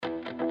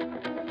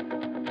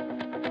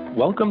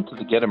Welcome to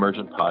the Get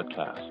Emergent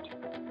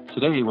podcast.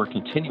 Today we're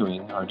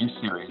continuing our new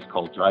series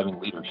called Driving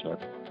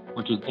Leadership,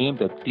 which is aimed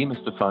at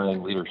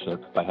demystifying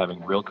leadership by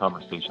having real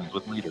conversations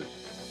with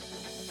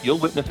leaders. You'll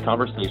witness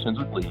conversations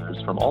with leaders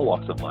from all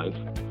walks of life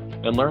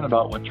and learn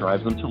about what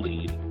drives them to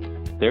lead,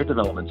 their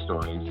development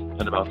stories,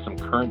 and about some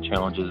current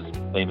challenges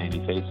they may be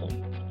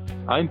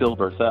facing. I'm Bill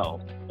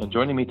Berthel, and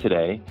joining me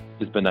today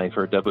is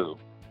Binaifer Dabu.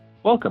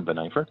 Welcome,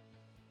 Binaifer.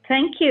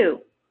 Thank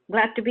you.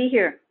 Glad to be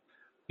here.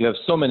 You have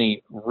so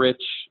many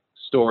rich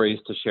stories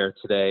to share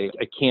today.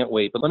 I can't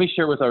wait, but let me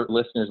share with our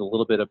listeners a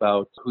little bit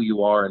about who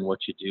you are and what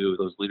you do,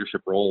 those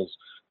leadership roles.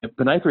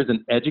 Binaifer is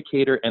an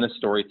educator and a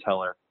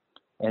storyteller,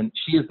 and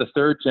she is the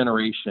third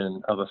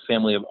generation of a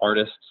family of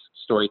artists,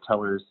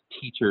 storytellers,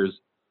 teachers,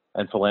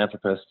 and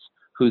philanthropists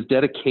whose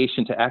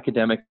dedication to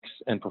academics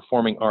and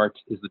performing arts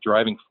is the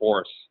driving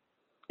force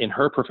in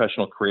her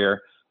professional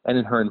career and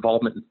in her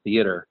involvement in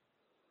theater.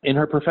 In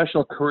her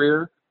professional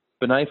career,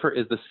 Binaifer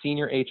is the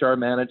Senior HR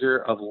Manager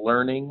of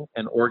Learning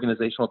and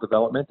Organizational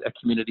Development at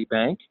Community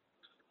Bank,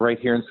 right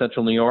here in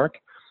Central New York.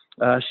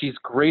 She's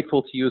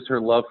grateful to use her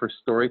love for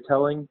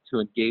storytelling to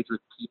engage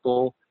with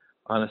people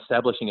on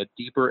establishing a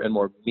deeper and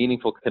more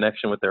meaningful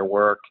connection with their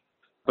work.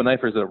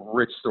 Binaifer is a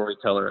rich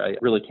storyteller. I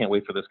really can't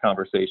wait for this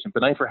conversation.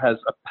 Binaifer has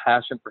a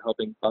passion for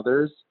helping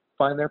others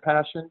find their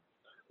passion,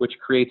 which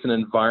creates an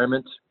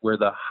environment where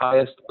the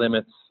highest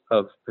limits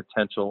of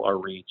potential are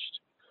reached.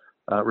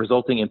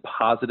 Resulting in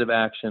positive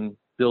action,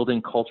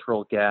 building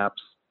cultural gaps,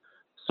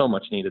 so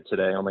much needed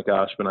today, oh my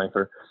gosh,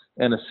 Binaifer,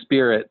 and a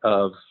spirit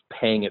of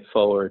paying it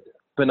forward.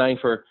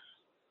 Binaifer,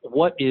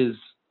 what is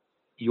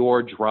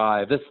your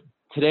drive?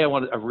 Today I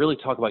want to really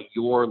talk about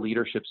your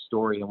leadership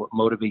story and what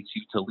motivates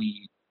you to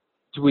lead.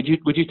 Would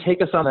you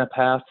take us on that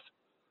path?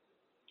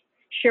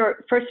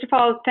 Sure. First of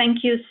all, thank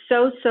you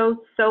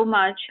so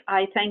much.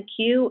 I thank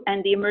you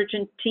and the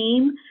Emergent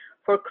team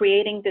for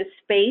creating this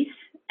space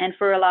and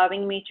for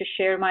allowing me to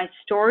share my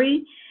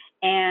story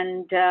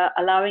and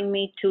allowing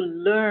me to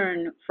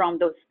learn from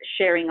those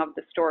sharing of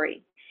the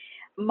story.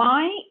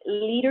 My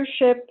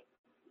leadership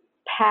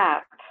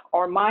path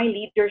or my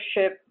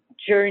leadership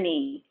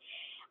journey,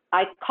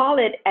 I call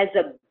it as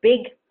a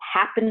big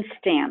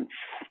happenstance,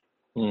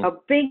 a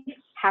big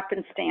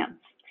happenstance.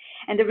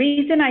 And the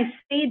reason I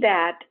say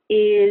that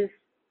is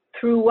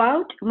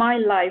throughout my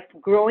life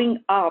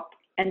growing up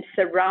and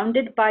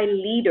surrounded by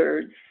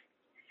leaders,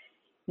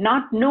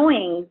 not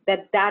knowing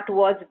that that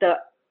was the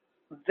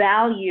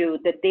value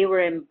that they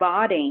were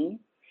embodying,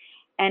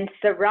 and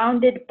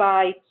surrounded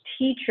by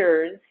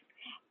teachers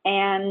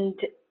and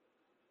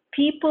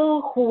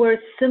people who were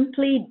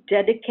simply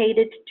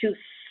dedicated to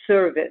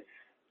service,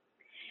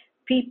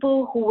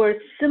 people who were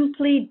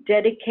simply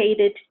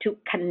dedicated to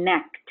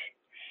connect,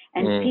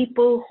 and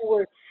people who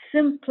were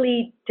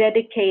simply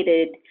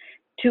dedicated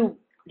to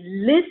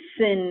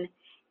listen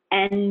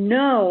and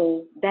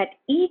know that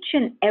each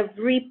and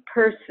every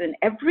person,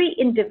 every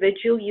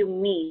individual you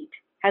meet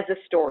has a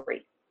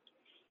story.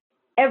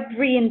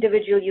 Every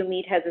individual you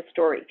meet has a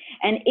story.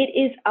 And it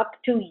is up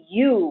to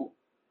you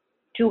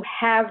to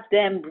have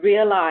them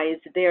realize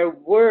their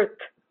worth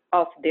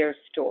of their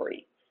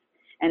story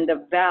and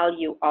the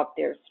value of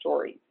their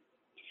stories.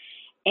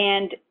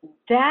 And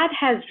that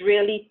has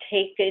really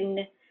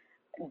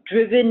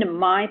driven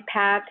my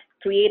path,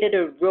 created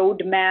a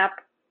roadmap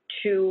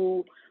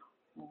to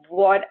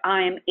what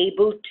I'm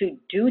able to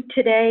do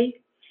today.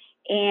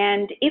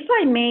 And if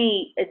I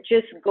may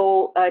just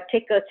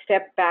take a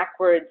step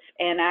backwards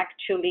and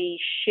actually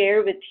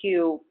share with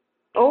you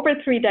over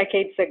 3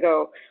 decades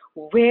ago,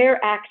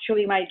 where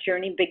actually my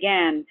journey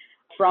began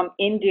from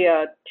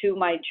India to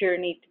my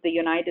journey to the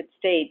United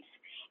States.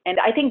 And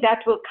I think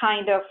that will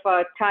kind of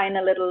tie in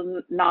a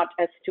little knot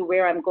as to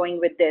where I'm going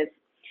with this.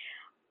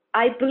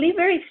 I believe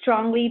very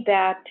strongly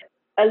that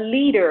a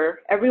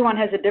leader, everyone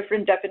has a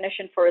different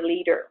definition for a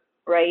leader,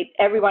 right?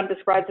 Everyone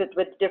describes it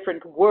with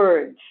different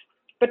words.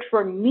 But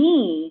for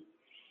me,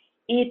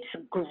 it's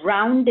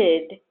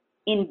grounded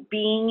in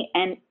being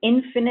an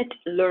infinite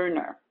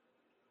learner,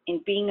 in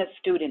being a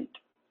student.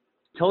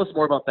 Tell us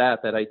more about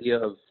that idea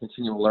of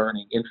continual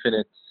learning,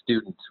 infinite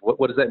student.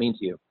 What does that mean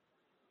to you?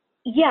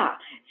 Yeah,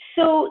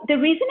 so the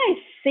reason I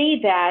say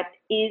that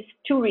is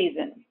 2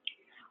 reasons.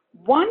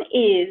 One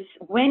is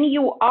when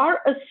you are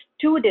a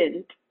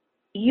student,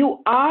 you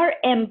are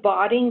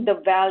embodying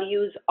the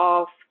values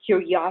of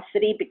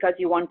curiosity because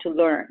you want to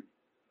learn.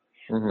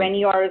 Mm-hmm. When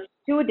you are a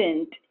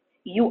student,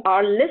 you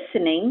are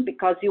listening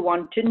because you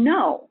want to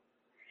know.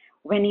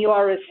 When you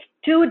are a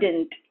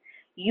student,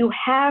 you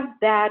have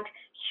that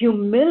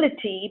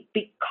humility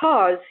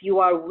because you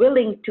are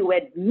willing to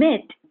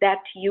admit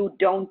that you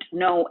don't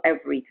know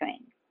everything.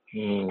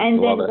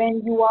 And then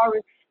when you are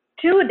a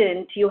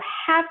student, you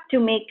have to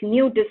make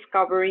new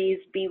discoveries,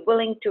 be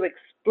willing to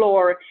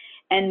explore.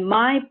 And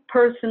my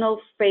personal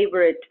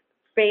favorite,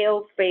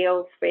 fail.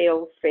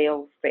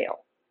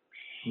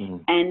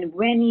 And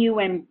when you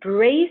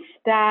embrace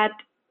that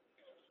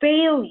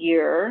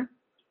failure,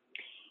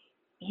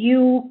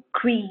 you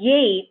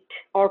create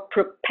or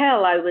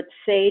propel, I would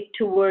say,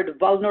 toward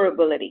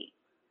vulnerability.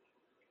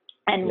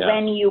 And Yes.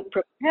 when you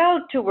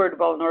propel toward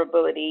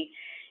vulnerability,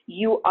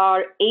 you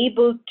are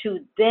able to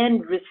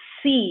then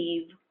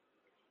receive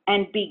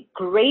and be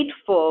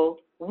grateful,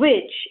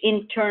 which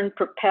in turn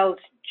propels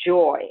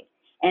joy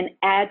and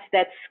adds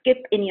that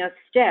skip in your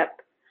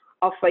step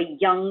of a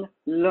young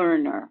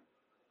learner.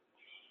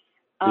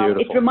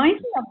 It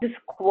reminds me of this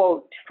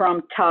quote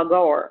from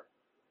Tagore,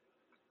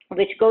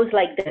 which goes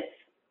like this.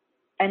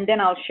 And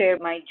then I'll share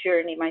my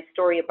journey, my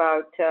story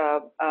about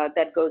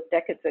that goes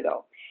decades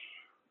ago.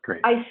 Great.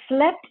 I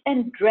slept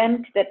and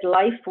dreamt that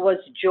life was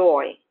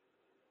joy.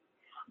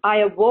 I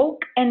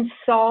awoke and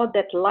saw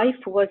that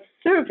life was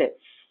service.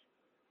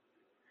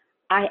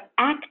 I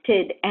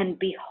acted and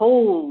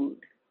behold,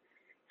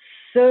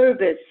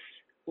 service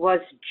was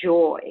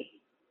joy.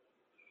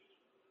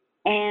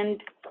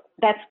 And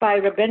that's by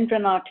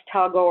Rabindranath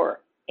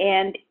Tagore.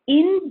 And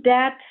in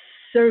that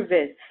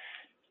service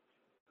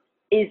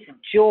is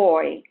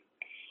joy,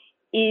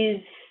 is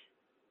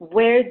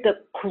where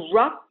the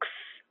crux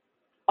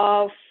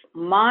of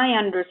my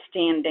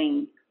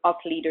understanding of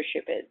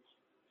leadership is.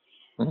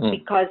 Mm-hmm.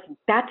 Because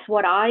that's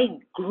what I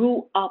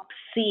grew up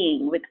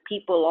seeing with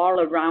people all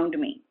around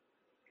me.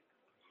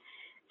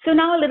 So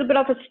now a little bit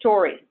of a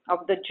story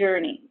of the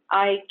journey.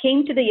 I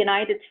came to the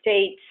United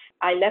States.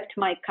 I left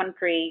my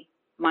country,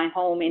 my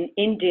home in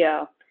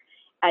India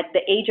at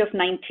the age of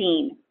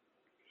 19.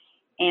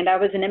 And I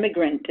was an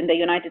immigrant in the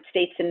United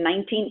States in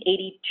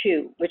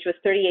 1982, which was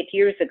 38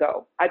 years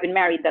ago. I've been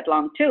married that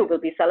long too. We'll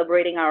be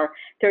celebrating our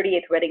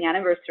 38th wedding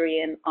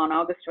anniversary on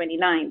August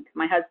 29th.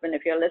 My husband,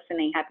 if you're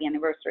listening, happy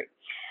anniversary.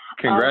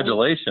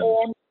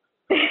 Congratulations.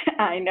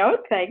 I know,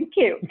 thank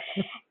you.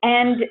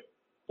 And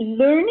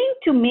learning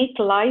to make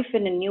life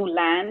in a new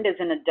land as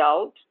an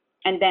adult,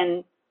 and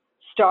then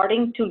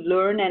starting to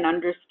learn and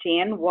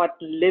understand what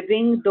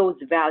living those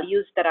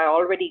values that I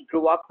already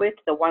grew up with,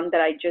 the one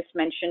that I just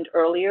mentioned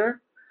earlier.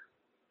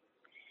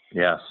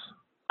 Yes.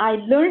 I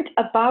learned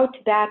about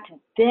that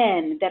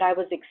then, that I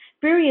was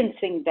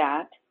experiencing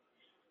that,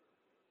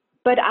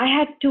 but I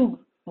had to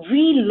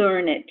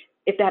relearn it,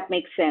 if that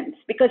makes sense.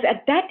 Because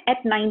at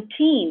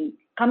 19,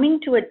 coming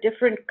to a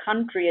different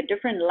country, a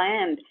different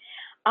land,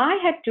 I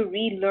had to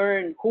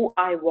relearn who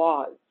I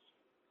was.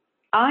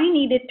 I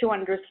needed to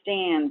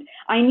understand.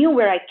 I knew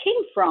where I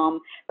came from,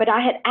 but I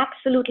had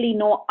absolutely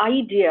no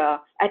idea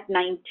at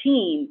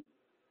 19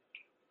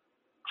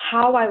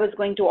 how I was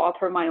going to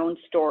offer my own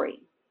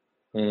story.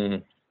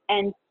 Mm.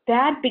 And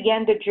that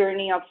began the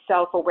journey of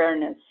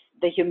self-awareness,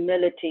 the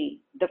humility,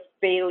 the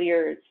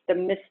failures, the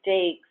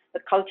mistakes,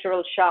 the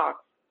cultural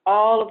shocks,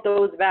 all of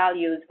those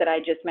values that I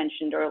just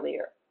mentioned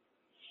earlier.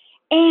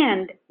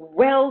 And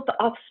wealth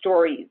of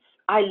stories.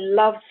 I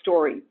love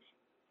stories.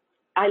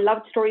 I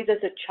loved stories as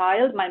a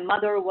child. My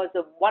mother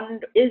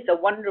is a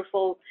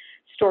wonderful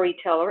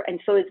storyteller, and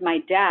so is my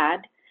dad.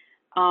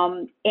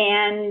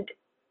 And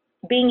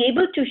being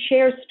able to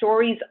share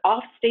stories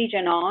off stage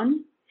and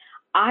on,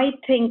 I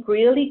think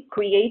really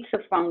creates a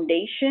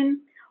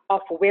foundation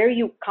of where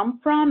you come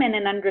from and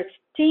an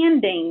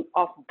understanding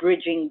of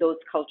bridging those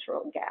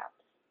cultural gaps.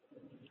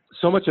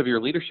 So much of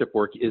your leadership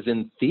work is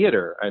in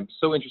theater. I'm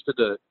so interested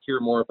to hear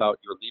more about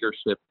your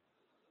leadership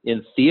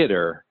in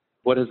theater.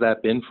 What has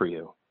that been for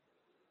you?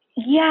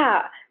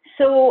 Yeah,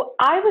 so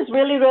I was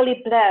really,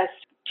 really blessed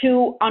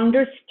to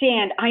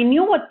understand. I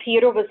knew what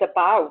theater was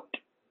about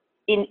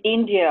in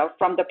India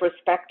from the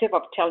perspective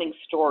of telling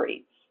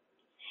stories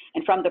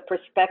and from the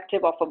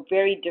perspective of a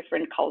very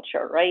different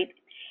culture, right?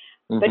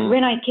 Mm-hmm. But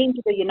when I came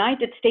to the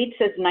United States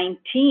as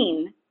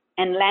 19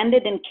 and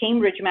landed in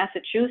Cambridge,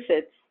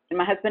 Massachusetts, and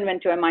my husband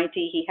went to MIT.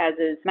 He has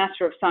his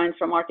Master of Science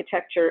from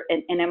Architecture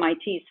in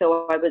MIT.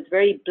 So I was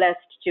very blessed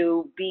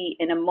to be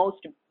in a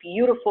most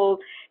beautiful,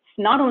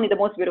 not only the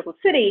most beautiful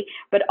city,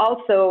 but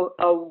also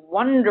a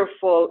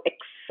wonderful,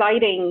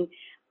 exciting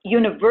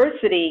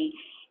university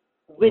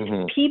with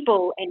mm-hmm.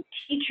 people and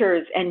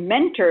teachers and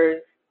mentors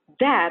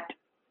that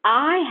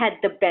I had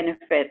the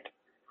benefit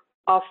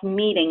of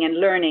meeting and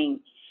learning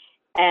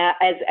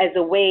as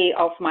a way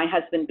of my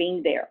husband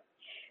being there.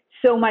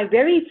 So my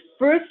very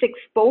first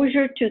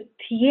exposure to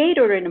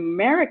theater in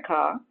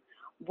America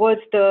was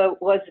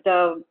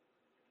the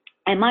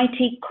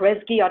MIT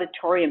Kresge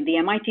Auditorium, the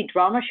MIT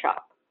Drama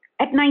Shop,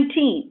 at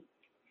 19.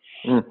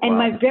 And wow.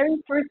 My very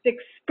first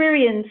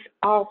experience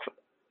of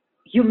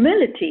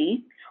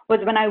humility was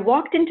when I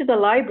walked into the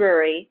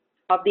library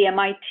of the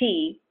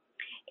MIT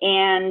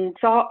and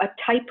saw a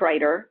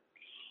typewriter.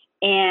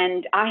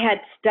 And I had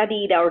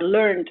studied or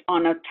learned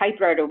on a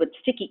typewriter with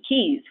sticky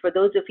keys. For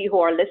those of you who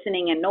are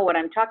listening and know what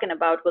I'm talking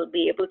about will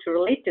be able to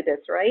relate to this,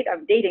 right?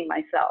 I'm dating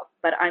myself,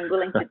 but I'm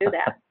willing to do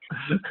that.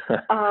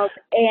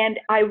 And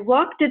I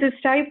walked to this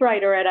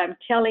typewriter and I'm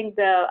telling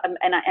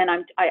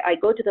I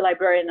go to the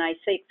librarian and I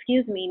say,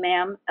 "Excuse me,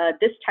 ma'am,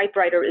 this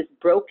typewriter is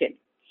broken."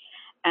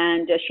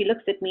 And she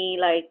looks at me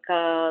like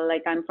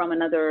I'm from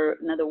another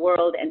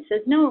world and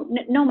says, "No,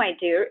 my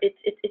dear,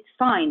 it's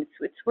fine.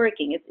 It's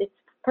working. It's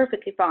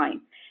perfectly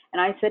fine."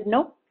 And I said,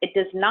 "Nope, it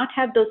does not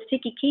have those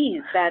sticky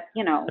keys that,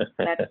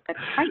 that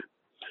type."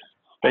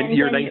 And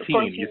you're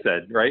 19, you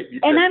said, right?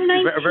 And I'm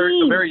 19.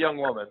 A very young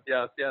woman.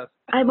 Yes, yes.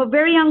 I'm a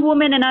very young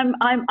woman, and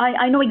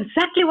I know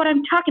exactly what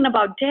I'm talking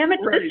about. Damn it,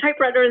 Right. this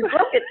typewriter is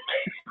broken.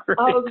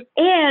 Right.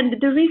 And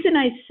the reason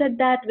I said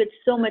that with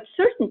so much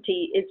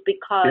certainty is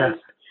because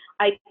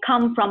I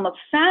come from a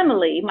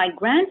family. My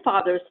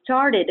grandfather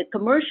started a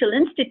commercial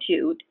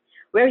institute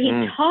where he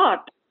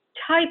taught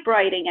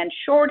typewriting and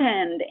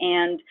shorthand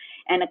and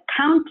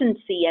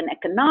accountancy and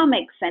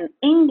economics and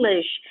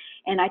English.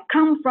 And I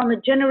come from a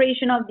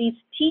generation of these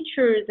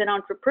teachers and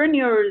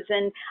entrepreneurs,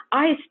 and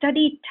I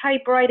studied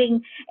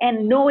typewriting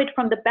and know it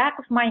from the back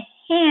of my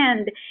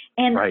hand.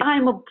 And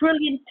I'm a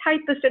brilliant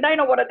typist, and I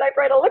know what a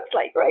typewriter looks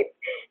like, right?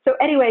 So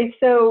anyway,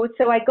 so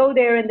I go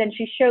there, and then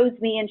she shows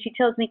me, and she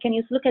tells me, can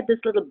you look at this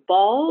little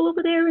ball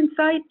over there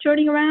inside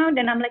turning around?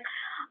 And I'm like,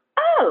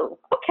 oh,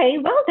 okay,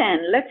 well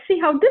then, let's see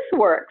how this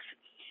works.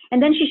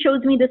 And then she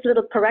shows me this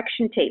little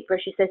correction tape where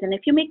she says, and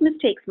if you make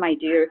mistakes, my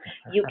dear,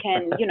 you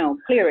can,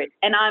 clear it.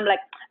 And I'm like,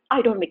 I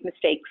don't make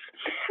mistakes.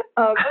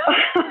 Of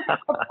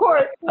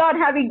course, not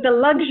having the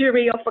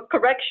luxury of a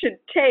correction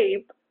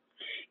tape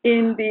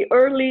in the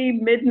early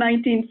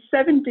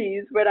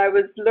mid-1970s when I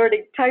was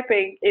learning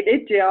typing in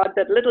India on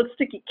the little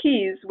sticky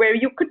keys where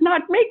you could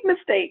not make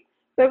mistakes.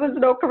 There was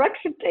no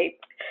correction tape.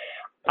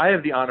 I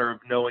have the honor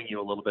of knowing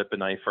you a little bit,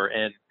 Binaifer,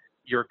 and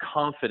your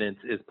confidence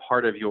is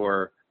part of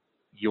your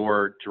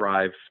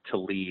drive to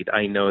lead.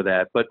 I know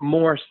that, but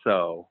more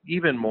so,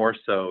 even more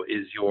so,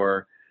 is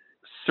your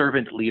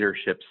servant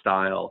leadership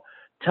style.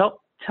 Tell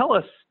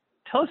us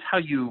how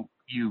you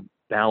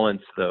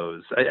balance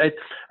those.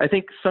 I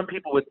think some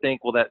people would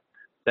think, well,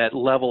 that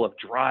level of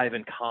drive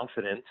and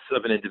confidence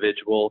of an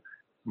individual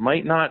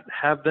might not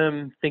have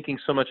them thinking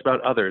so much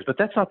about others, but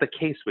that's not the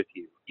case with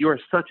you. You are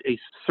such a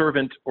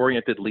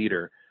servant-oriented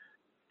leader.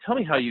 Tell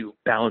me how you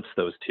balance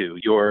those two,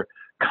 your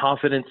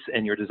confidence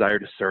and your desire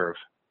to serve.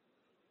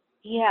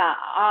 Yeah,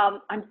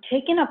 I'm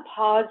taking a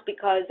pause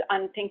because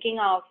I'm thinking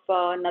of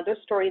another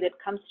story that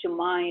comes to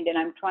mind, and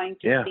I'm trying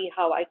to see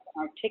how I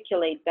can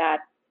articulate that.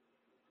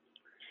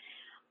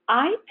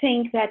 I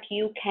think that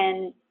you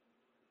can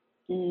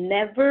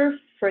never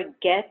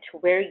forget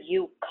where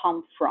you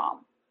come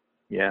from.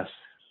 Yes.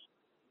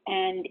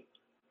 And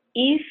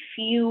if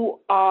you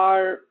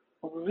are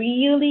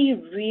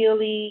really,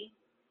 really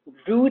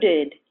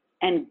rooted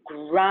and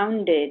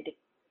grounded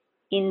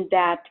in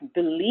that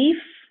belief,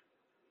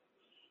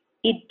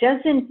 it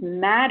doesn't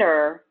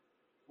matter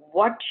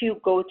what you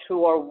go through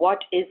or what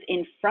is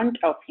in front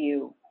of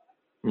you.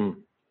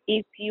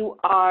 If you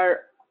are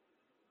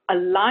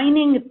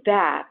aligning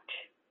that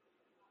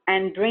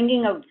and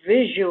bringing a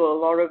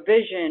visual or a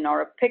vision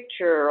or a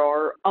picture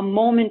or a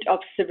moment of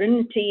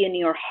serenity in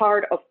your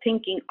heart of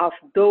thinking of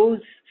those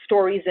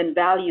stories and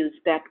values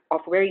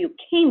of where you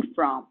came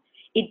from,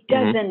 it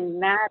doesn't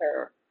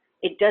matter.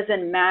 It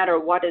doesn't matter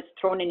what is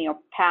thrown in your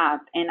path.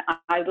 And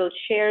I will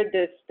share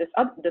this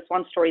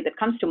one story that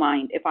comes to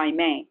mind, if I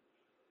may.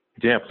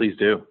 Yeah, please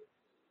do.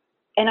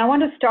 And I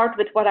want to start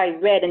with what I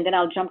read, and then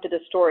I'll jump to the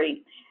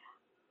story.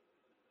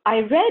 I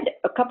read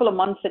a couple of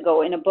months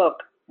ago in a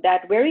book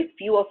that very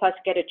few of us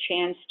get a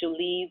chance to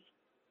leave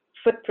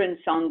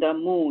footprints on the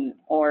moon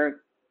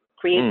or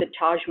create the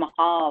Taj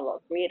Mahal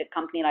or create a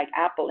company like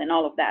Apple and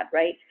all of that,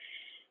 right?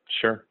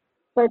 Sure.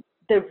 But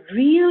the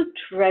real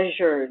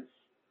treasures,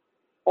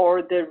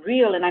 or the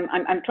real, and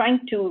I'm trying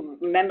to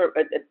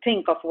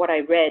think of what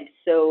I read,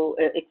 so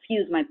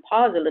excuse my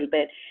pause a little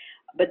bit,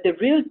 but the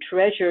real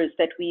treasures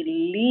that we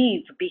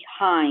leave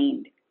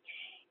behind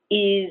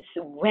is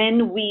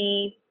when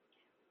we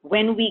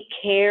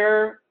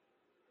care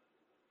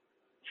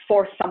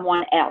for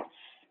someone else,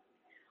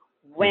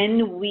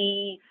 when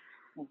we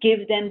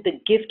give them the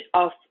gift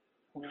of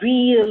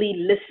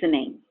really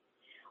listening,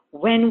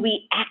 when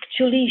we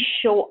actually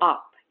show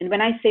up. And when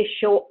I say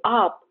show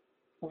up,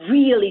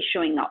 really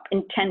showing up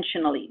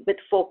intentionally with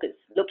focus,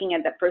 looking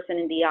at that person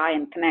in the eye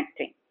and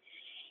connecting,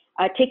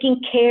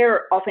 taking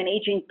care of an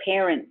aging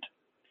parent,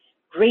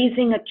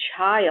 raising a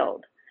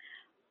child,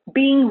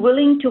 being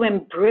willing to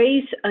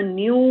embrace a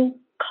new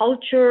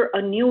culture,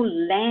 a new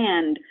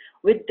land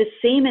with the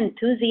same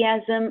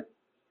enthusiasm,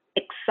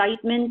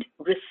 excitement,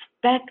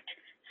 respect,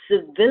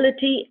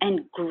 civility,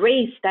 and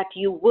grace that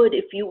you would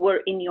if you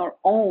were in your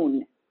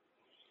own.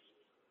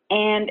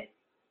 And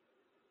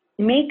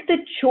make the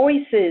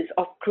choices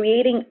of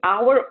creating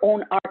our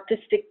own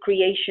artistic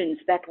creations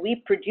that we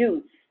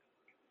produce.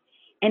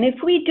 And if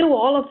we do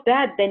all of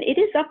that, then it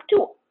is up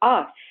to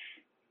us.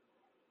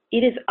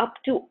 It is up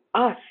to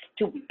us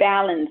to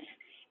balance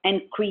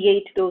and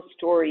create those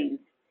stories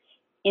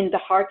in the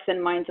hearts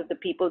and minds of the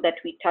people that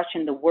we touch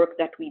and the work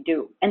that we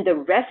do. And the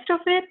rest of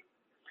it,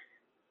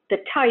 the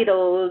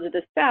titles,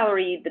 the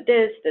salary, the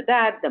this, the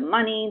that, the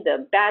money,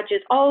 the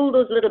badges, all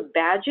those little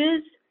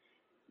badges,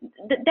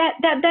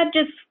 that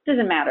just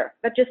doesn't matter.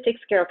 That just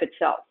takes care of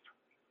itself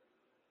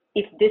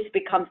if this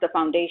becomes the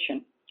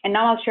foundation. And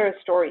now I'll share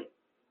a story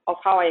of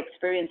how I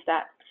experienced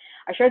that.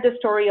 I shared the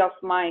story of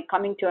my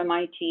coming to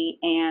MIT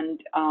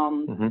and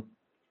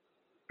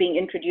being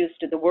introduced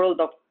to the world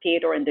of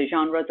theater and the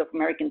genres of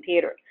American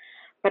theater.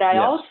 But I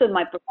Yes. also,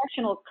 my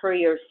professional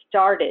career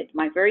started,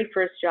 my very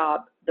first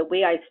job, the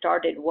way I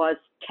started was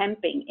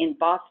temping in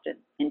Boston,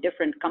 in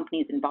different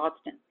companies in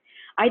Boston.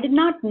 I did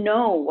not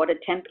know what a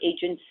temp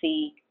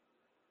agency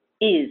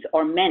is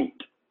or meant,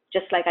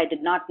 just like I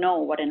did not know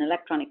what an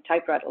electronic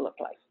typewriter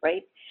looked like,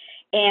 right?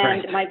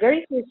 And Right. my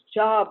very first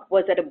job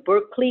was at a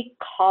Berklee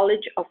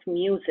College of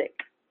Music,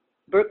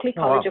 Berklee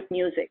Oh, College wow. of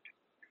Music.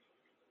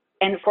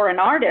 And for an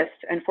artist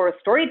and for a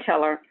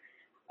storyteller,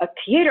 a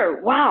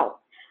theater, wow,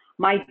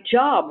 my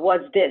job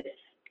was this.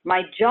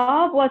 My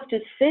job was to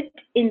sit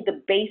in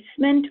the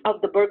basement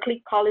of the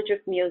Berklee College of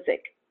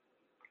Music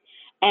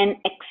and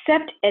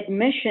accept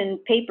admission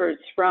papers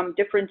from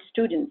different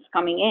students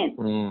coming in.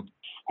 Mm.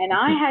 And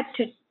I had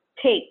to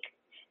take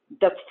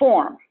the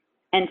form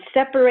and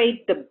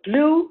separate the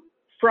blue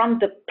from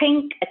the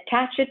pink,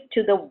 attach it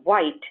to the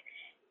white,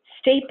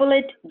 staple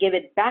it, give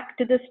it back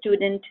to the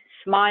student,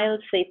 smile,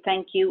 say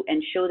thank you,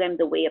 and show them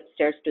the way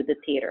upstairs to the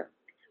theater.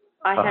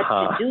 I had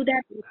to do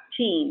that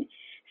routine,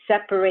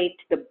 separate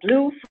the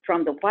blue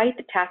from the white,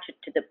 attach it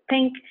to the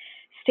pink,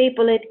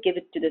 staple it, give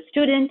it to the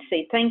student,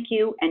 say thank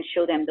you, and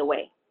show them the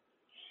way.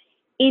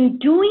 In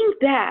doing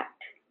that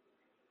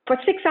for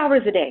 6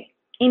 hours a day,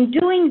 in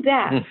doing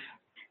that,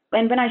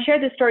 and when I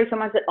shared this story,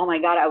 someone said, "Oh my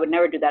God, I would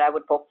never do that. I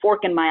would put a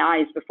fork in my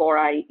eyes before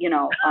I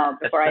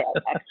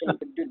actually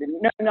would do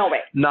the no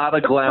way." Not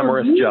a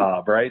glamorous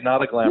job, right?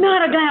 Not a glamorous.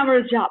 Not a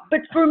glamorous job,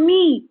 but for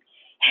me,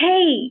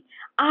 hey,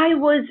 I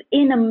was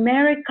in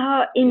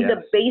America in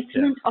the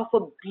basement of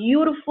a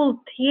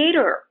beautiful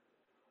theater.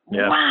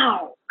 Yes.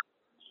 Wow.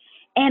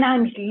 And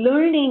I'm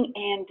learning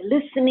and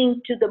listening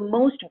to the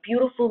most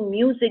beautiful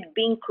music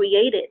being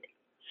created.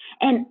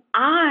 And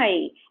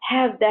I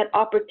have that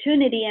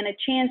opportunity and a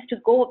chance to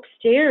go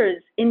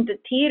upstairs in the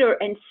theater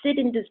and sit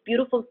in this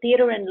beautiful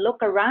theater and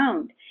look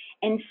around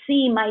and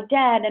see my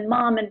dad and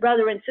mom and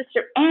brother and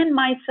sister and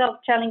myself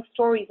telling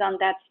stories on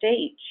that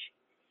stage.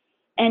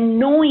 And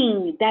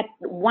knowing that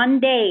one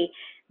day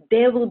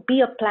there will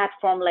be a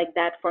platform like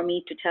that for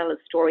me to tell a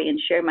story and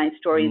share my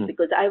stories,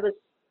 because I was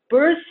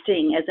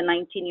bursting as a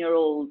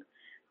 19-year-old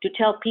to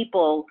tell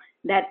people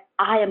that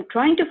I am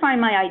trying to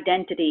find my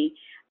identity.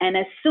 And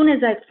as soon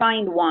as I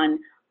find one,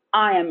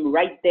 I am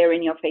right there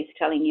in your face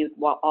telling you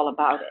all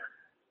about it,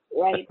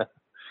 right?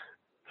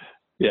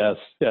 Yes,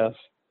 yes.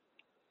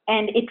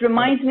 And it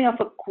reminds me of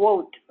a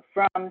quote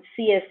from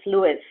C.S.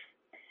 Lewis,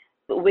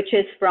 which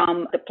is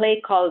from the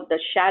play called The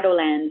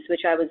Shadowlands,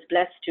 which I was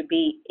blessed to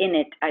be in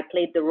it. I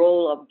played the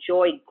role of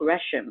Joy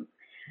Gresham,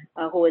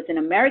 who is an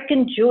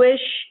American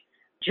Jewish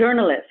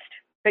journalist.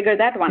 Figure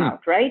that one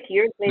out, right?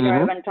 Years later,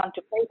 I went on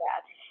to play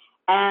that.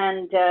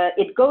 And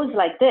it goes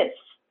like this.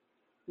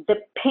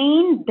 The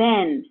pain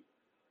then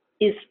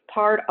is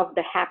part of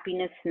the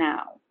happiness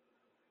now.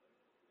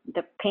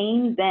 The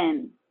pain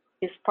then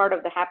is part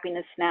of the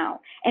happiness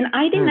now. And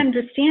I didn't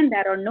understand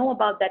that or know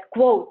about that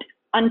quote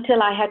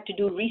until I had to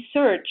do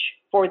research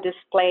for this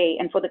play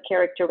and for the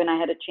character when I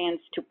had a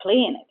chance to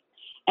play in it.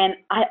 And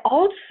I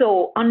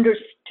also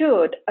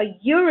understood a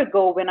year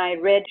ago when I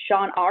read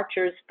Sean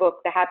Archer's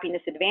book, The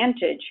Happiness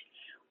Advantage,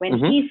 when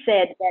he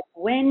said that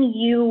when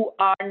you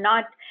are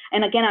not,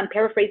 and again, I'm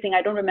paraphrasing,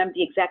 I don't remember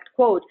the exact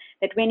quote,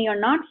 that when you're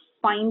not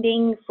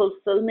finding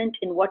fulfillment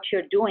in what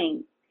you're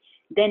doing,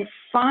 then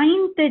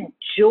find the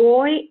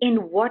joy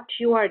in what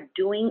you are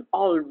doing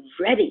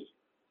already.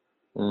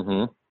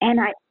 And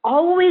I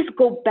always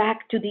go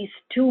back to these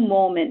two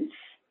moments,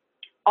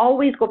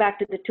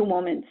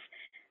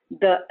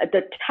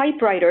 the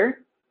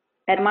typewriter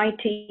at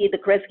MIT, the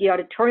Kresge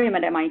Auditorium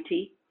at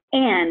MIT,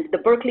 and the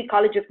Berklee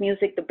College of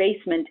Music, the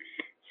basement,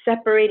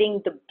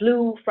 separating the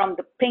blue from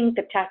the pink,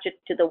 attach it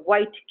to the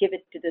white, give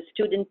it to the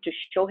student to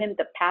show him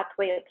the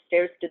pathway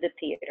upstairs to the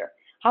theater.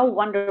 How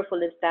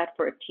wonderful is that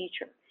for a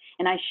teacher?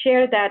 And I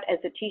share that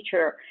as a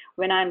teacher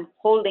when I'm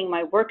holding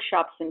my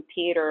workshops in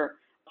theater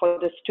for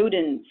the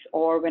students,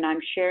 or when I'm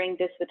sharing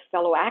this with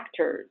fellow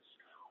actors,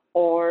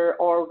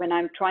 or when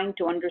I'm trying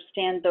to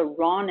understand the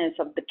rawness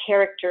of the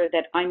character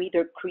that I'm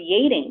either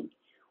creating,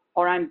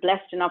 or I'm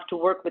blessed enough to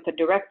work with a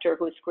director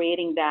who's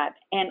creating that.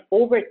 And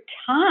over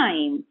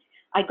time,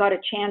 I got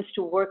a chance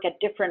to work at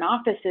different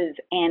offices,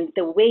 and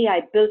the way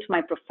I built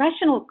my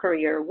professional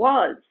career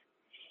was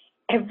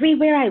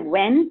everywhere I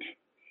went,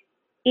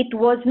 it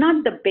was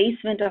not the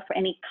basement of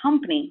any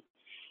company.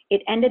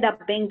 It ended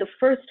up being the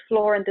first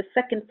floor and the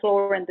second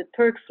floor and the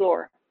third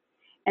floor.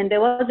 And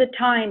there was a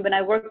time when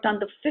I worked on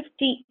the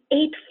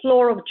 58th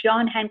floor of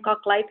John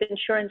Hancock Life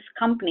Insurance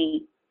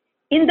Company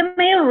in the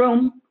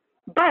mailroom,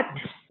 but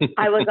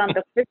I was on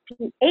the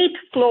 58th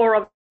floor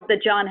of the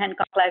John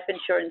Hancock Life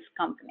Insurance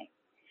Company.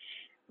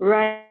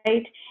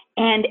 Right?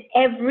 And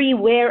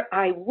everywhere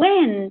I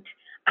went,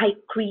 I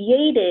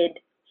created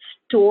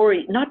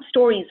not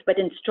stories, but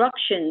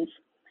instructions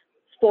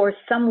for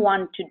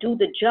someone to do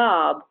the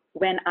job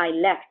when I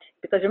left.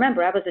 Because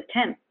remember, I was a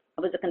temp,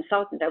 I was a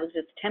consultant, I was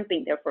just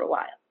temping there for a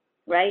while,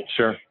 right?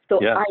 Sure. So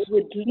yes. I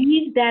would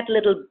leave that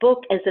little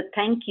book as a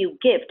thank you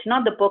gift,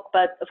 not the book,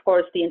 but of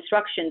course the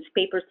instructions,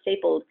 paper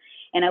stapled,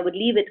 and I would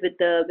leave it with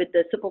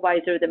the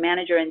supervisor, the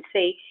manager, and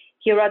say,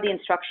 here are the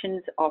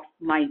instructions of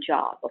my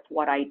job, of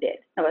what I did.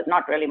 Now, there's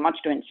not really much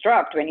to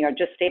instruct when you're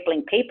just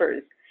stapling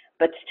papers,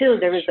 but still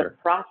there is a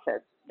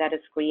process that is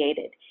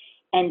created.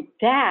 And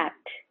that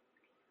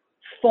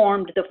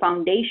formed the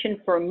foundation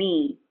for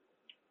me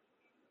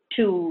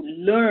to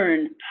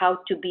learn how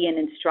to be an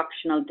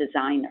instructional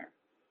designer.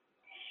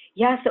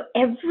 Yeah, so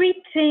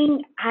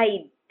everything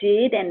I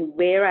did and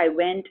where I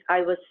went,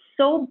 I was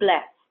so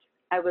blessed.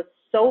 I was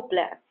so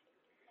blessed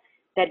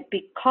that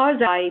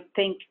because I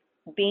think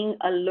being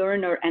a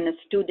learner and a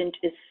student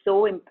is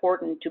so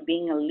important to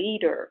being a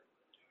leader,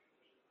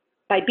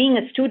 by being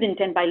a student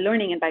and by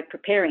learning and by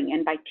preparing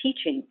and by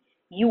teaching,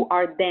 you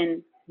are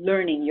then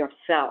learning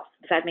yourself.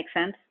 Does that make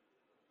sense?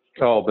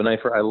 Oh,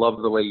 Binaifer, I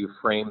love the way you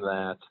frame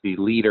that. The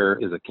leader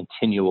is a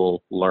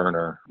continual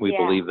learner. We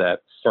believe that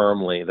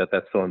firmly,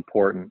 that's so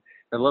important.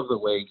 I love the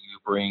way you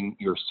bring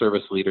your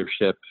service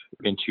leadership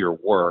into your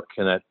work,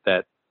 and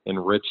that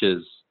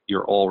enriches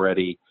your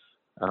already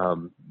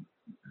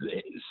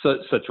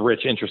such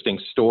rich, interesting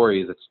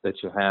stories that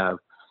you have.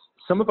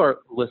 Some of our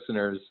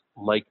listeners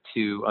like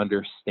to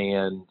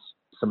understand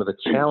some of the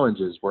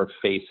challenges we're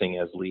facing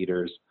as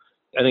leaders.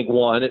 I think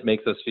one, it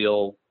makes us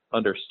feel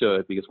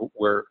understood because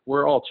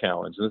we're all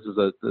challenged, and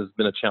this has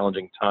been a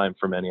challenging time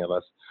for many of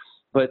us.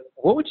 But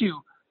what would you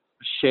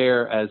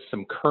share as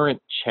some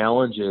current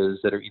challenges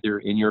that are either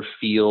in your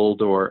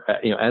field or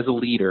as a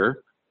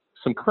leader,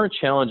 some current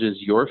challenges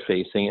you're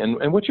facing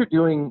and what you're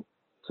doing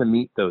to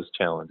meet those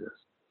challenges?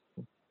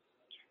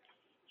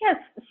 Yes,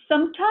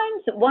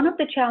 sometimes one of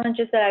the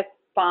challenges that I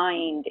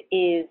find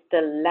is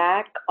the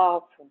lack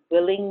of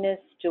willingness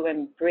to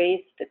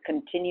embrace the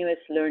continuous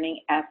learning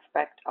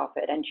aspect of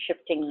it and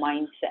shifting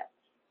mindsets.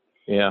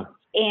 Yeah.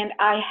 And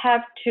I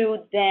have to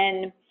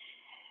then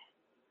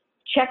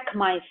check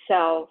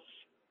myself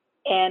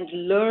and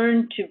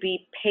learn to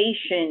be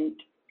patient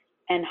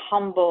and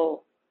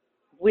humble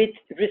with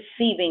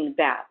receiving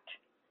that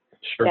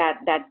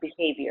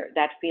behavior,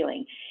 that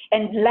feeling.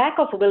 And lack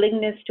of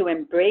willingness to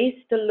embrace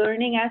the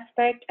learning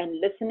aspect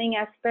and listening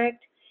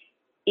aspect,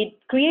 it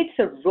creates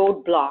a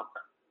roadblock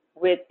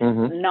with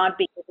not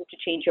being able to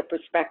change your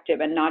perspective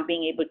and not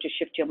being able to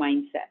shift your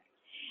mindset.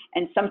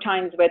 And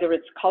sometimes, whether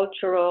it's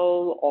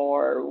cultural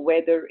or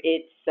whether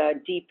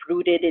it's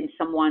deep-rooted in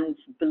someone's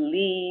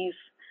belief,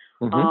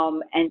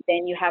 and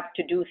then you have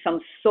to do some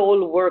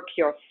soul work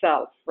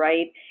yourself,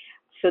 right?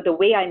 So the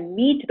way I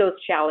meet those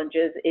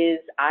challenges is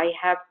I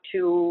have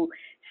to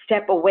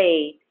step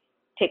away,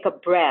 take a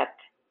breath,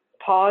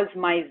 pause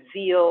my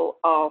zeal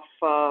of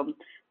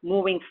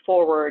moving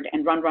forward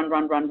and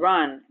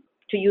run.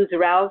 To use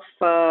Ralph,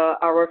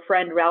 our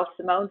friend Ralph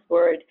Simone's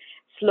word,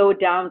 slow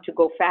down to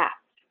go fast,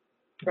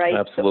 right?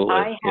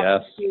 Absolutely,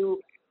 So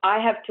I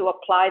have to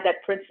apply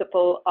that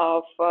principle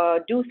of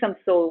do some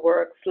soul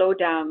work, slow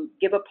down,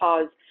 give a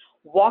pause,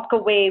 walk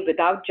away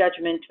without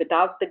judgment,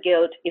 without the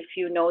guilt, if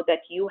you know that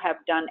you have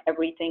done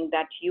everything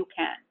that you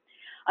can.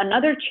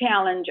 Another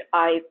challenge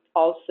I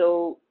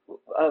also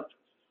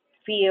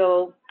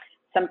feel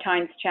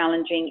sometimes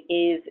challenging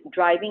is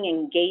driving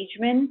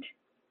engagement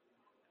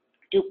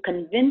to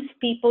convince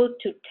people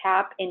to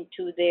tap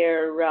into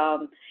their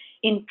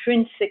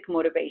intrinsic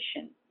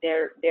motivation.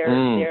 They're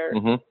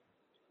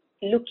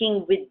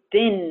looking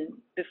within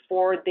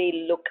before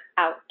they look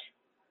out.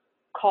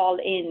 Call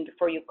in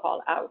before you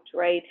call out,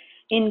 right?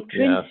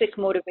 Intrinsic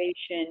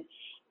motivation.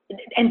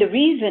 And the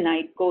reason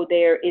I go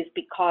there is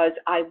because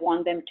I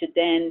want them to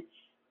then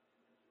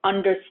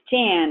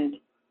understand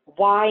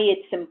why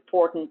it's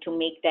important to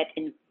make that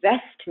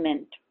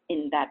investment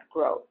in that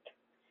growth.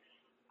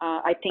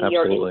 I think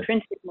your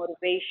intrinsic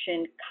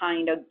motivation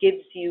kind of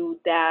gives you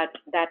that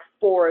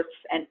force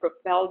and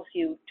propels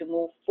you to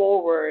move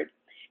forward,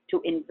 to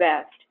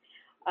invest.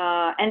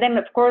 And then,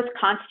 of course,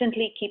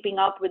 constantly keeping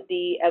up with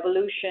the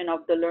evolution of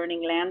the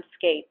learning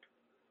landscape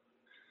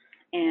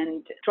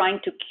and trying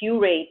to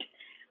curate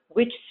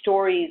which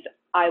stories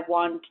I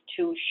want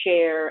to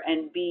share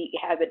and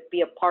have it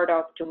be a part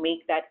of to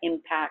make that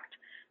impact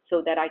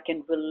so that I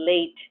can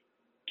relate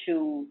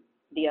to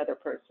the other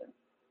person.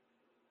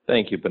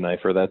 Thank you,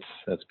 Binaifer.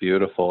 That's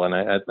beautiful, and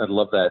I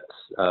love that.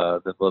 I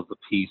love the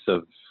piece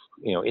of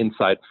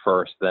inside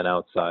first, then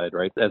outside.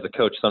 Right? As a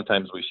coach,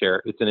 sometimes we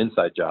share it's an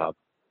inside job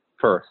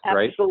first,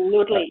 right?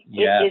 Absolutely,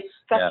 it is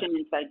such an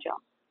inside job.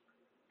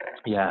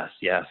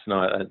 Yes. No,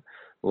 I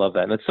love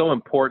that, and it's so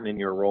important in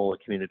your role at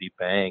Community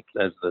Bank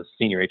as the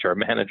senior HR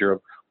manager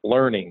of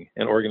learning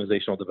and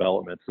organizational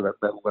development. So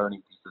that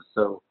learning piece is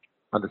so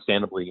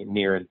understandably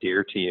near and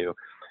dear to you.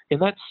 In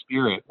that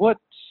spirit, what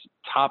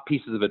top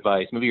pieces of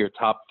advice, maybe your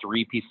top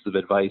 3 pieces of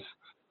advice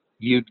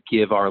you'd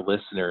give our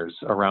listeners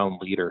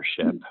around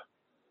leadership?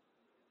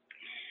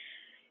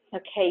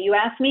 Okay, you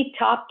asked me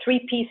top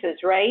 3 pieces,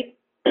 right?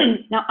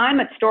 Now, I'm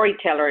a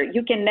storyteller.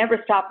 You can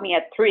never stop me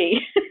at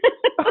 3.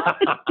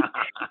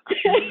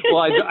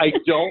 Well, I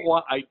don't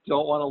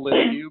want to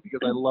limit you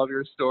because I love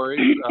your stories.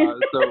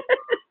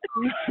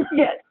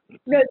 Yes.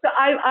 No, so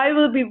I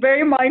will be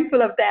very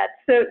mindful of that.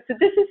 So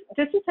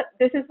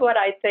this is what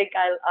I think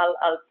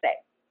I'll say.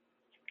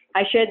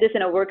 I shared this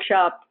in a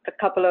workshop a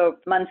couple of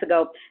months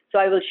ago, so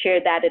I will share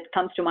that. It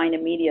comes to mind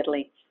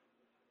immediately.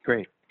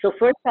 Great. So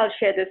first I'll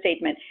share this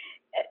statement.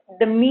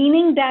 The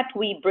meaning that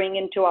we bring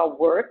into our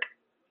work,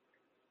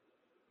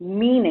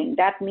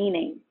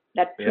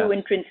 that true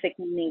intrinsic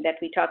meaning that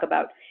we talk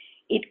about,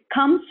 it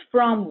comes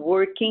from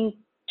working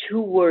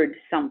towards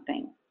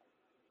something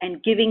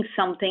and giving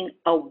something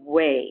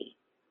away,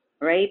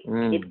 right?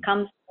 It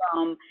comes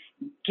from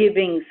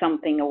giving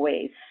something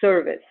away,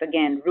 service,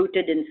 again,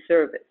 rooted in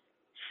service.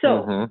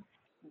 So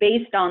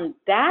based on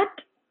that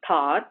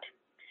thought,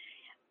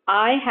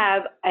 I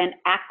have an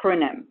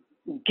acronym,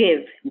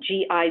 GIVE,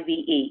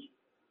 G-I-V-E.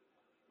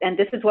 And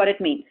this is what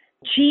it means.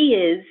 G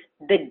is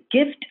the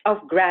gift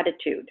of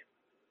gratitude,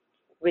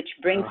 which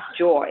brings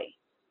joy.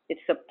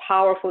 It's a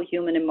powerful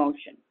human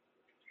emotion.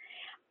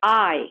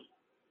 I,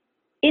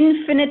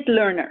 infinite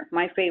learner,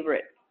 my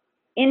favorite.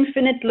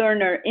 Infinite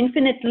learner,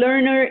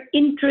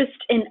 interest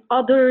in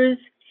others,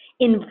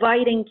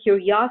 inviting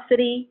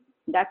curiosity.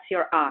 That's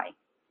your I.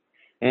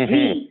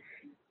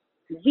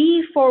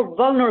 V for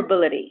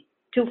vulnerability,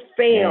 to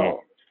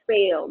fail,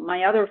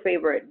 my other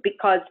favorite,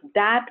 because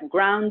that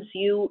grounds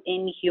you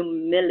in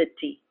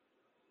humility.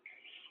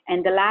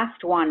 And the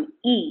last one,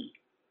 E,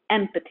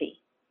 empathy.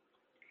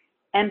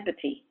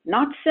 Empathy,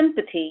 not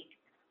sympathy,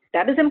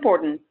 that is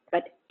important,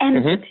 but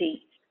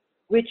empathy,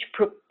 which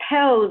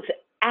propels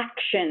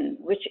action,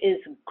 which is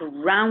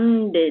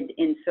grounded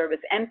in service.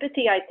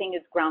 Empathy, I think,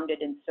 is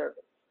grounded in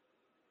service.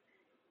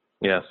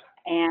 Yes.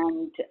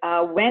 And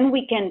when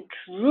we can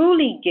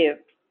truly give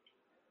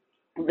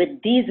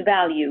with these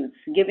values,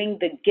 giving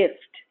the gift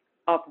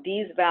of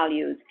these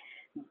values,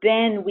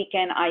 then we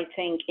can, I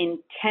think,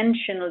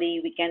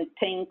 intentionally, we can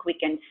think, we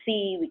can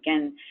see, we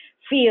can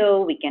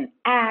feel, we can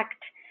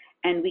act,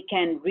 and we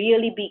can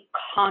really be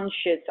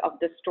conscious of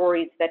the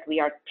stories that we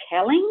are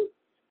telling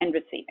and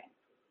receiving.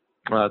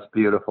 Well, that's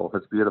beautiful.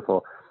 That's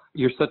beautiful.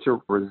 You're such a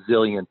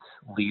resilient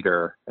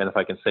leader, and if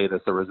I can say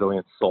this, a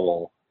resilient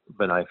soul,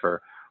 Binaifer.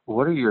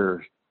 What are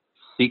your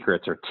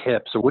secrets or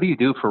tips, or what do you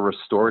do for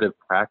restorative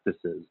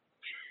practices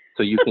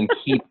so you can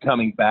keep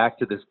coming back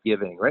to this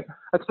giving, right?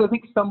 So I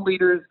think some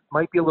leaders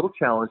might be a little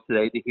challenged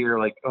today to hear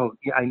like, oh,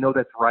 yeah, I know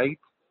that's right,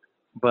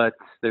 but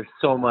there's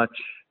so much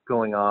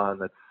going on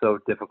that's so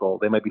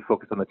difficult. They might be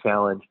focused on the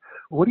challenge.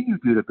 What do you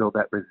do to build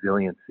that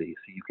resiliency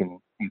so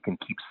you can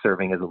keep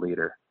serving as a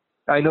leader?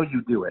 I know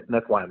you do it, and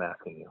that's why I'm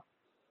asking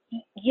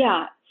you.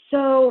 Yeah.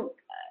 So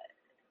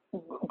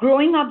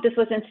growing up, this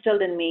was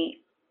instilled in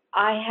me.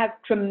 I have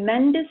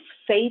tremendous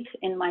faith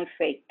in my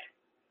faith.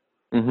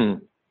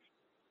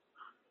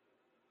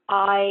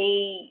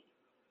 I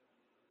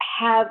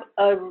have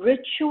a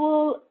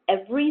ritual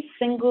every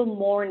single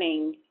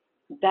morning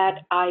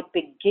that I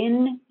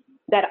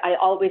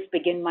always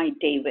begin my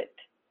day with.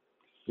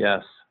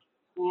 Yes.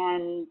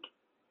 And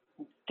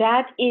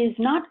that is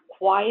not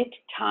quiet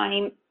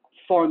time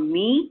for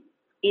me.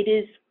 It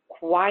is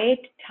quiet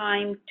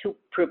time to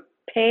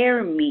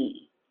prepare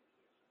me.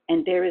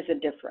 And there is a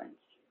difference.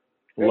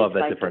 Love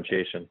that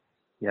differentiation.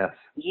 Yes.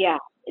 Yeah.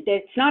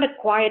 It's not a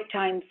quiet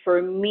time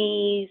for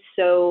me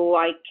so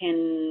I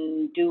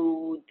can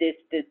do this,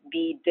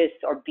 be this,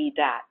 or be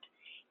that.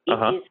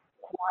 It is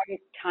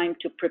quiet time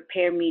to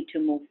prepare me to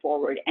move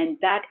forward. And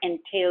that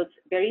entails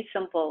very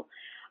simple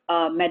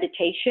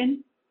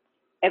meditation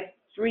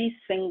every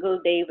single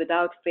day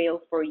without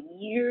fail for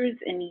years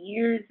and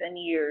years and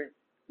years.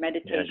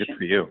 Meditation. Yeah, good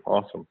for you.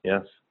 Awesome.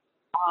 Yes.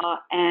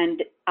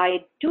 And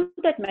I do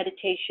that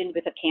meditation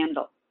with a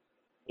candle,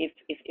 if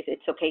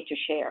it's okay to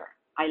share.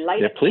 I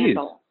light a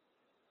candle.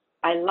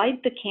 I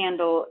light the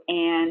candle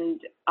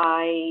and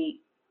I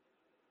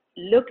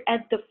look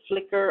at the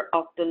flicker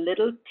of the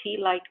little tea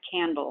light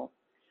candle,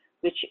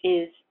 which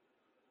is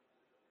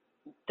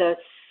the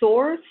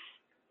source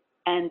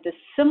and the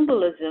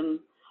symbolism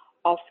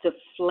of the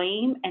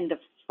flame and the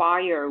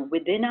fire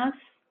within us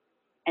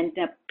and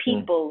the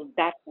people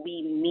that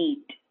we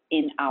meet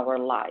in our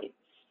lives.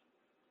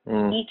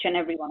 Each and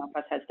every one of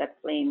us has that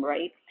flame,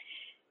 right?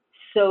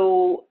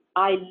 So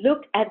I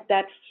look at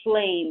that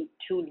flame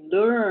to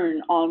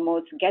learn,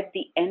 almost get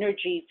the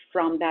energy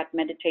from that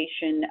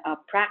meditation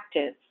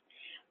practice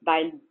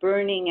by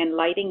burning and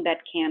lighting that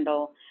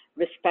candle,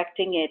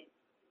 respecting it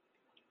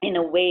in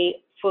a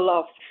way full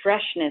of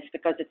freshness,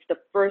 because it's the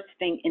first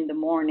thing in the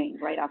morning,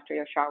 right after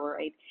your shower,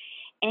 right?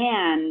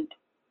 And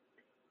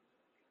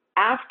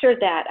after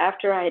that,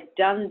 after I had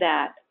done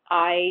that,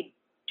 I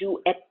do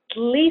at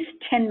least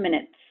 10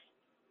 minutes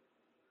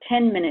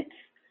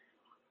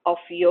of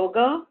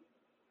yoga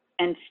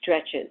and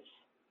stretches,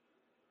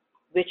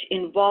 which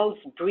involves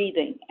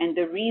breathing. And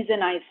the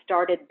reason I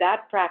started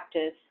that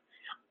practice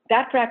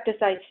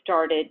I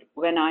started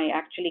when I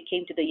actually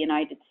came to the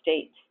United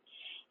States.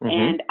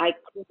 And I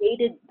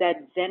created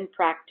that Zen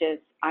practice.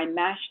 I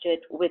mashed it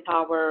with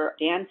our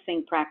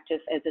dancing practice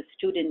as a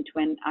student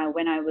when I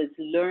was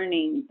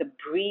learning the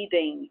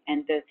breathing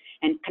and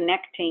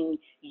connecting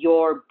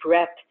your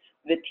breath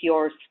with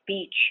your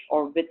speech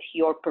or with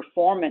your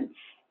performance,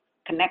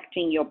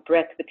 connecting your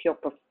breath with your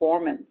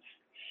performance,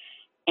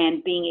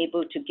 and being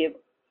able to give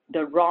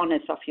the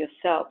rawness of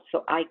yourself.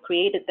 So I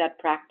created that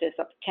practice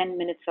of 10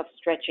 minutes of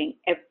stretching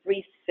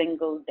every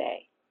single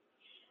day.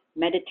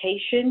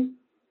 Meditation,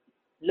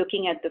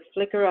 looking at the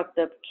flicker of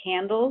the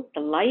candle,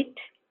 the light,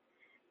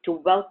 to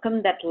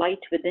welcome that light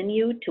within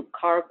you, to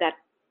carve that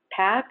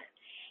path,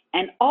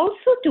 and also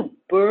to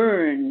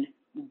burn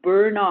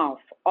off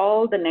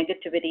all the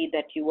negativity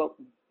that you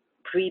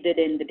breathed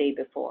in the day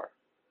before.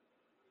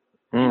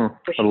 I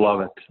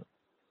love it.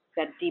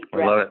 That deep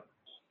breath. I love it.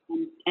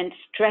 And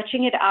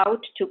stretching it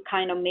out to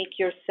kind of make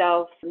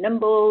yourself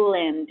nimble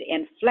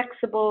and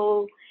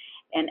flexible,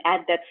 and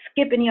add that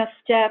skip in your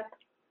step.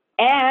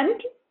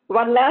 And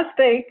one last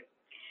thing,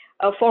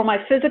 for my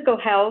physical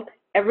health,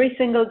 every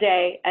single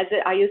day, as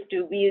I used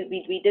to,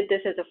 we did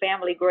this as a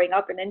family growing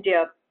up in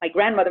India. My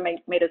grandmother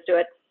made us do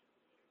it.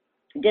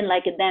 Didn't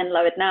like it then,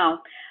 love it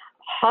now.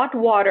 Hot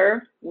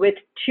water with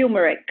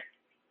turmeric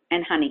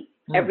and honey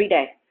every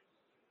day.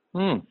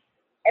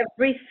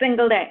 Every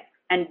single day.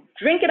 And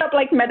drink it up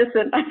like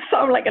medicine. I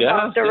sound like a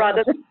doctor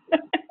rather than.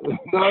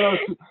 No,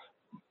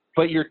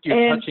 but you're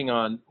touching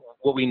on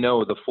what we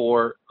know, the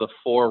four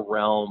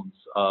realms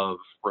of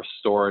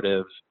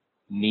restorative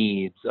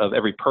needs of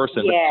every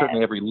person, but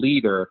certainly every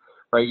leader,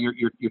 right?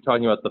 You're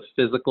talking about the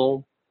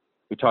physical,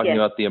 you're talking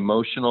about the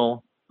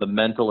emotional, the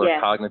mental or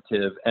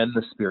cognitive, and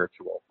the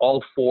spiritual.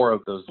 All four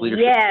of those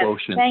leadership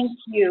quotients. Thank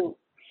you.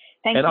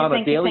 And on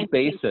a daily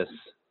basis,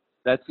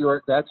 that's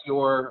your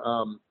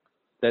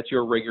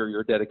rigor,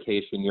 your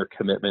dedication, your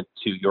commitment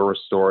to your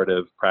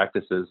restorative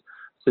practices,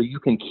 so you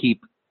can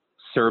keep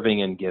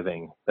serving and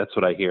giving. That's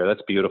what I hear.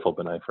 That's beautiful,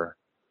 Binaifer.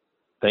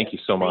 Thank you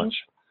so much.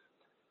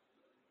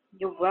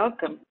 You're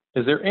welcome.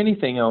 Is there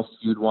anything else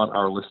you'd want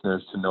our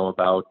listeners to know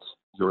about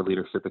your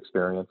leadership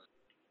experience?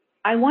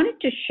 I wanted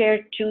to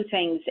share two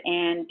things,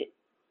 and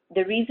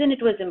the reason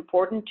it was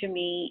important to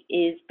me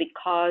is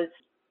because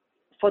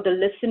for the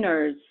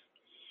listeners,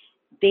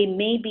 they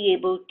may be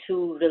able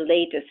to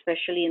relate,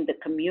 especially in the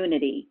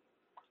community.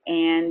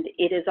 And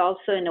it is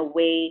also in a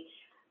way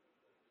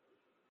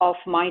of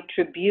my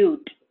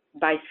tribute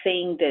by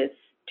saying this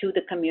to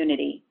the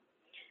community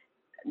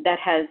that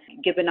has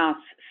given us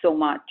so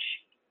much.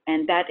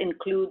 And that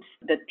includes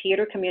the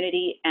theater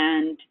community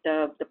and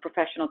the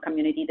professional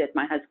community that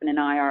my husband and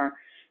I are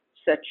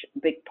such a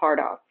big part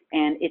of.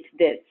 And it's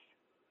this.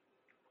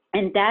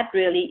 And that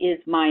really is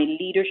my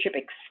leadership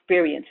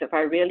experience. If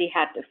I really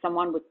had, if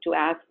someone was to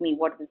ask me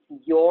what was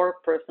your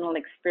personal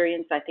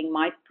experience, I think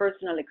my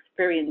personal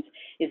experience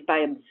is by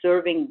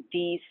observing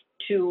these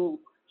two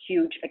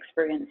huge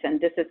experiences.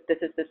 And this is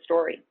the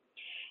story.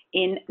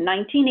 In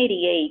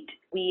 1988,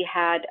 we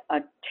had a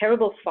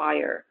terrible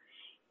fire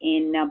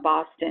in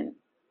Boston.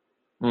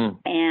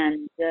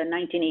 And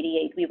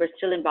 1988, we were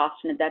still in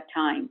Boston at that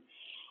time,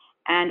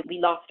 and we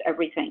lost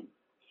everything.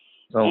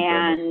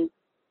 Goodness.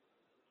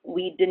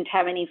 We didn't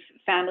have any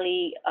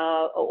family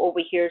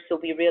over here, so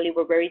we really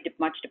were very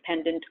much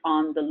dependent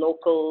on the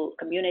local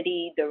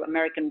community, the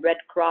American Red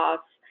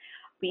Cross.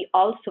 We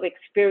also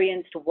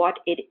experienced what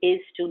it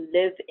is to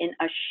live in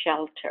a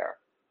shelter.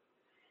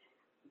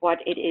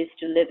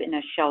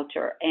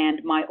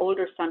 And my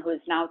older son, who is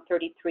now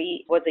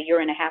 33, was a year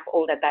and a half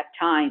old at that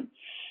time.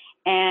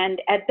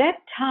 And at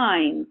that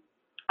time,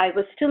 I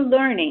was still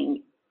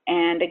learning.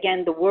 And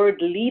again, the word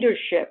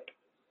leadership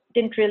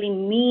didn't really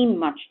mean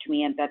much to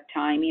me at that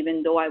time,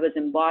 even though I was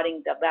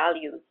embodying the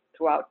values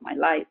throughout my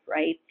life,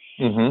 right?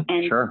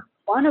 And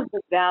one of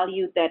the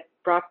values that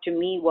brought to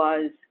me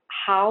was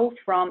how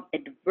from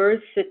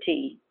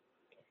adversity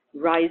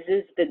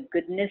rises the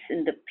goodness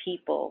in the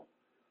people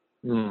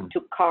to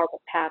carve a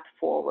path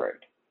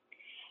forward.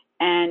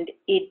 And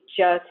it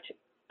just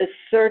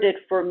asserted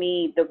for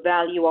me the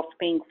value of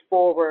paying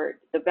forward,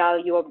 the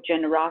value of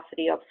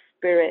generosity of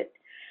spirit,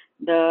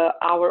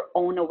 our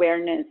own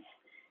awareness,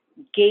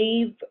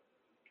 gave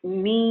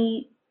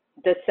me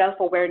the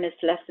self-awareness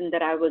lesson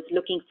that I was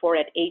looking for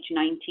at age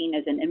 19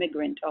 as an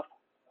immigrant of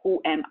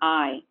who am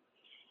I.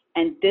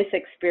 And this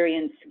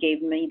experience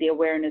gave me the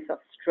awareness of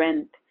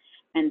strength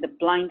and the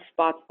blind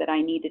spots that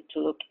I needed to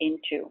look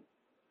into.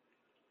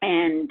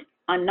 And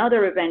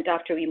another event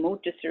after we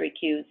moved to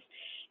Syracuse,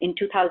 in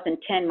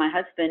 2010, my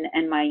husband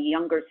and my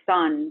younger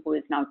son, who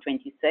is now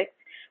 26,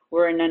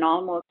 were in an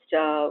almost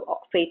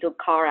fatal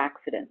car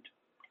accident.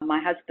 My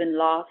husband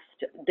lost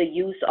the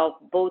use of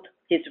both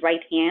his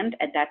right hand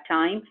at that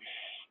time,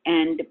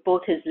 and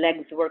both his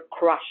legs were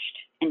crushed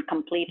and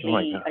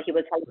completely, he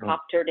was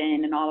helicoptered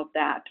in and all of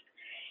that.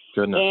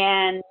 Goodness.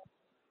 And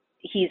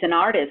he's an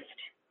artist,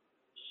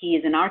 he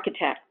is an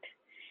architect,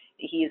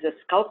 he is a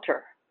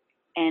sculptor.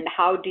 And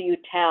how do you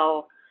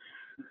tell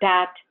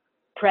that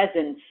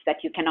presence that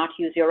you cannot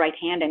use your right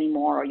hand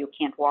anymore or you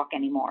can't walk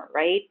anymore,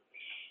 right?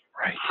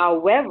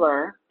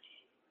 However,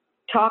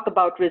 talk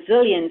about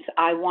resilience,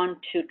 I want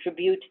to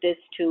tribute this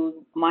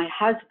to my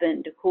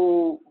husband,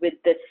 who, with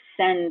the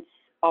sense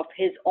of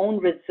his own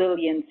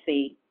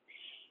resiliency,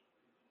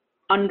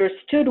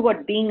 understood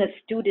what being a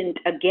student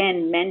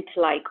again meant,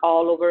 like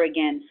all over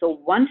again.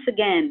 So once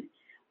again,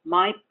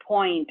 my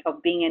point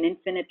of being an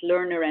infinite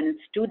learner and a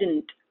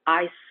student,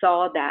 I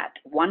saw that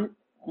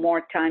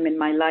more time in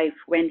my life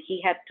when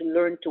he had to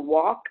learn to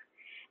walk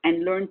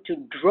and learn to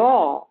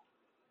draw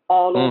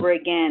all over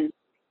again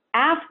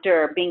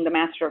after being the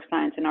Master of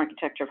Science in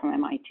Architecture from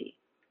MIT.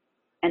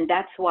 And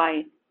that's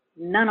why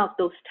none of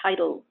those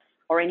titles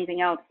or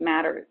anything else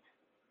matters.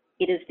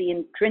 It is the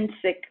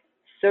intrinsic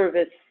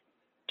service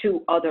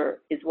to other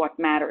is what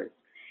matters.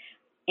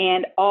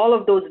 And all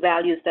of those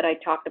values that I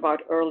talked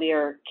about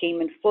earlier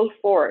came in full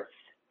force.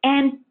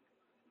 And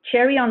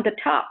cherry on the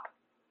top,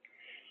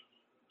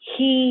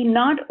 he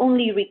not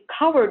only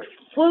recovered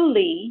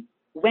fully,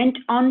 went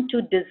on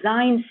to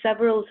design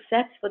several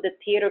sets for the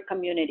theater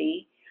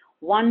community,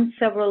 won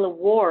several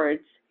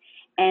awards,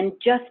 and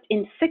just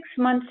in 6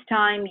 months'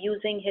 time,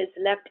 using his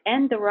left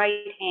and the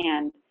right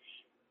hand,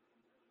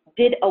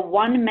 did a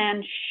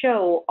one-man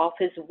show of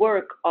his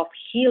work of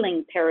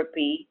healing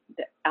therapy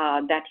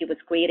that he was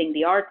creating,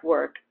 the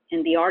artwork,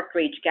 in the Art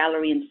Rage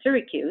Gallery in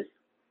Syracuse,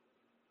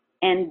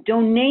 and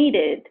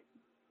donated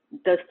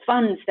the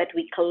funds that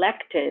we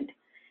collected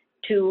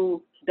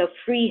to the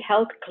free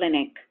health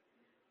clinic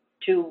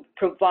to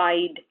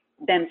provide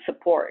them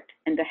support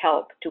and the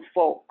help to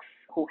folks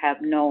who have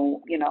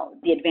no,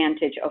 the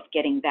advantage of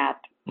getting that,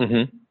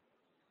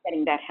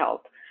 getting that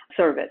health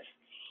service.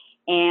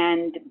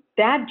 And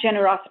that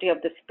generosity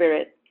of the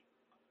spirit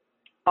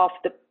of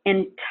the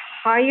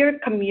entire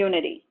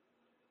community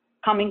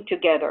coming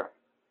together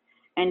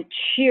and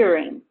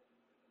cheering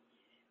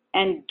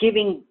and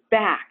giving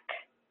back.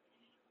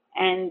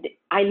 And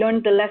I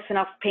learned the lesson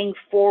of paying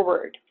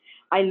forward.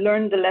 I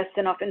learned the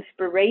lesson of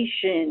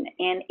inspiration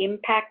and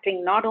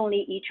impacting not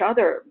only each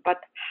other,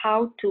 but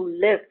how to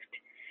lift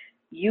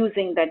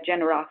using that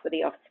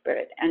generosity of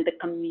spirit. And the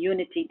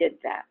community did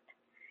that.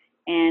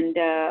 And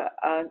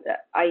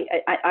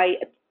I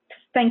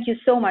thank you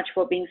so much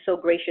for being so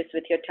gracious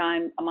with your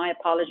time. My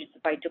apologies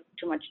if I took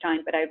too much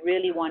time, but I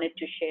really wanted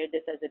to share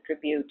this as a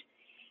tribute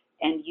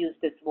and use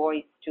this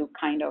voice to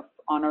kind of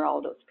honor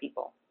all those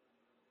people.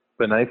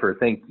 Binaifer,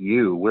 thank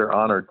you. We're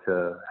honored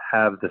to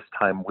have this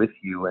time with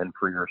you and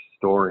for your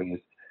stories.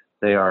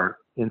 They are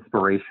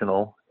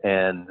inspirational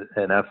and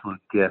an absolute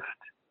gift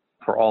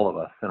for all of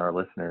us and our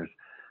listeners.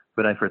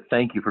 Binaifer,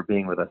 thank you for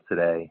being with us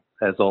today.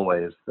 As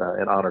always,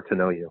 an honor to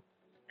know you.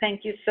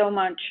 Thank you so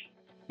much.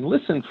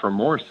 Listen for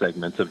more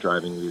segments of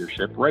Driving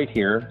Leadership right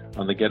here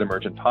on the Get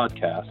Emergent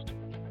podcast,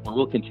 where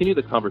we'll continue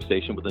the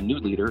conversation with a new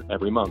leader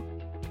every month.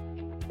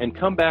 And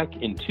come back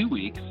in 2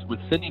 weeks with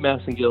Cindy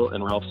Massengill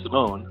and Ralph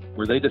Simone,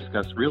 where they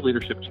discuss real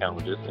leadership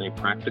challenges in a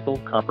practical,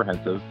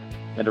 comprehensive,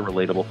 and a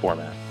relatable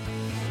format.